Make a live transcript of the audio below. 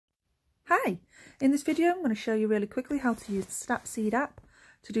Hi! In this video I'm going to show you really quickly how to use the Snapseed app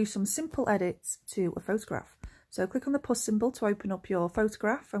to do some simple edits to a photograph. So click on the plus symbol to open up your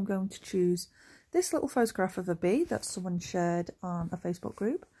photograph. I'm going to choose this little photograph of a bee that someone shared on a Facebook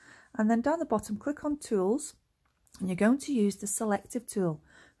group, and then down the bottom click on Tools, and you're going to use the Selective tool,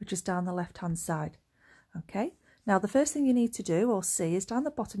 which is down the left hand side. Okay, now the first thing you need to do or see is down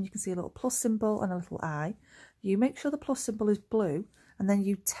the bottom you can see a little plus symbol and a little eye. You make sure the plus symbol is blue, and then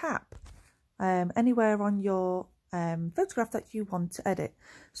you tap anywhere on your photograph that you want to edit.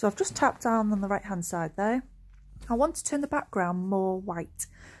 So I've just tapped down on the right hand side there. I want to turn the background more white,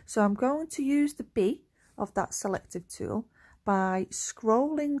 so I'm going to use the B of that selective tool by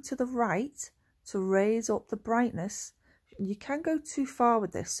scrolling to the right to raise up the brightness. You can go too far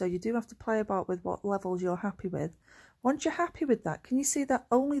with this, so you do have to play about with what levels you're happy with. Once you're happy with that, can you see that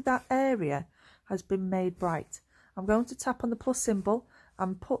only that area has been made bright? I'm going to tap on the plus symbol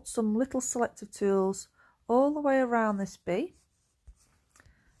and put some little selective tools all the way around this bee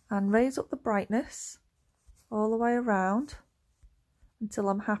and raise up the brightness all the way around until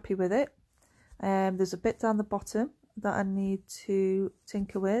I'm happy with it. There's a bit down the bottom that I need to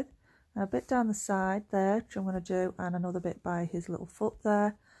tinker with, and a bit down the side there, which I'm going to do, and another bit by his little foot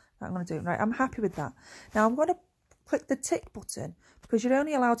there that I'm going to do. Right, I'm happy with that. Now I'm going to click the tick button because you're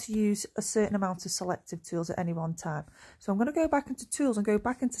only allowed to use a certain amount of selective tools at any one time. So I'm going to go back into tools and go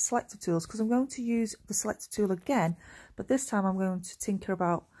back into selective tools because I'm going to use the selective tool again, but this time I'm going to tinker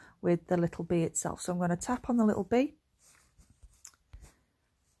about with the little bee itself. So I'm going to tap on the little bee,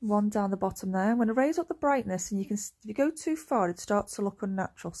 one down the bottom there. I'm going to raise up the brightness, and you can, if you go too far it starts to look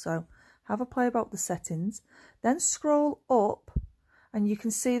unnatural, so have a play about the settings. Then scroll up and you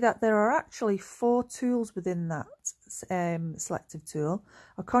can see that there are actually 4 tools within that selective tool.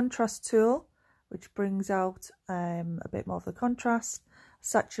 A contrast tool, which brings out a bit more of the contrast.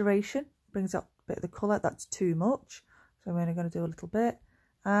 Saturation brings out a bit of the colour, that's too much, so I'm only going to do a little bit.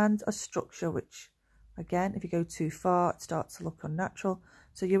 And a structure, which again, if you go too far it starts to look unnatural.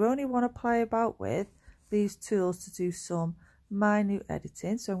 So you only want to play about with these tools to do some minute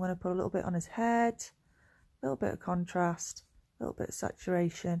editing. So I'm going to put a little bit on his head, a little bit of contrast, a little bit of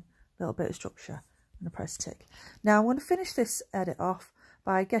saturation, a little bit of structure, and a press tick. Now I'm going to finish this edit off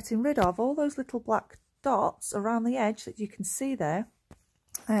by getting rid of all those little black dots around the edge that you can see there,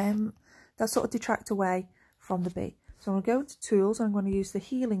 that sort of detract away from the bee. So I'm going to go into tools, and I'm going to use the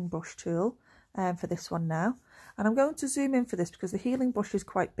healing brush tool for this one now, and I'm going to zoom in for this because the healing brush is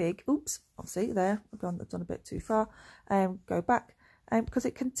quite big. Oops, I'll see there, I've done a bit too far. Go back, because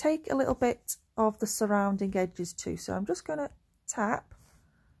it can take a little bit of the surrounding edges too. So I'm just going to tap.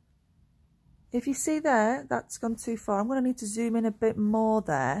 If you see there, that's gone too far. I'm going to need to zoom in a bit more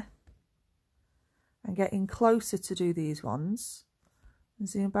there and get in closer to do these ones, and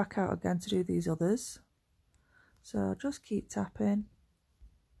zoom back out again to do these others. So I'll just keep tapping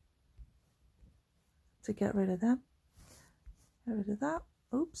to get rid of them. Get rid of that.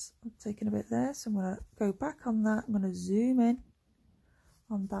 Oops, I'm taking a bit there, so I'm going to go back on that. I'm going to zoom in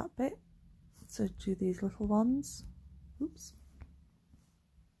on that bit to do these little ones. Oops.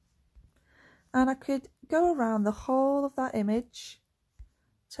 And I could go around the whole of that image,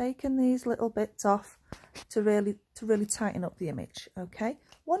 taking these little bits off to really tighten up the image. Okay,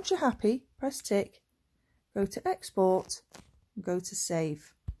 once you're happy, press tick, go to export, and go to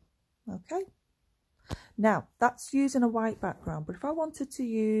save. Okay, now that's using a white background, but if I wanted to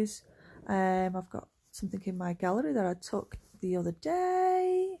use, I've got something in my gallery that I took the other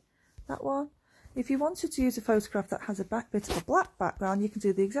day, that one. If you wanted to use a photograph that has a bit of a black background, you can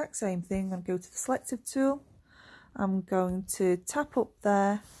do the exact same thing and go to the selective tool. I'm going to tap up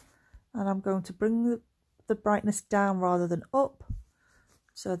there, and I'm going to bring the brightness down rather than up,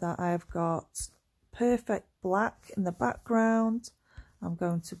 so that I've got perfect black in the background. I'm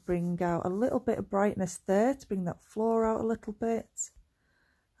going to bring out a little bit of brightness there to bring that floor out a little bit,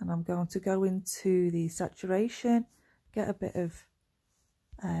 and I'm going to go into the saturation, get a bit of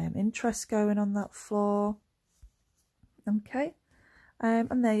interest going on that floor. Okay,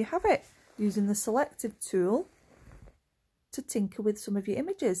 and there you have it, using the selective tool to tinker with some of your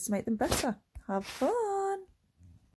images to make them better. Have fun!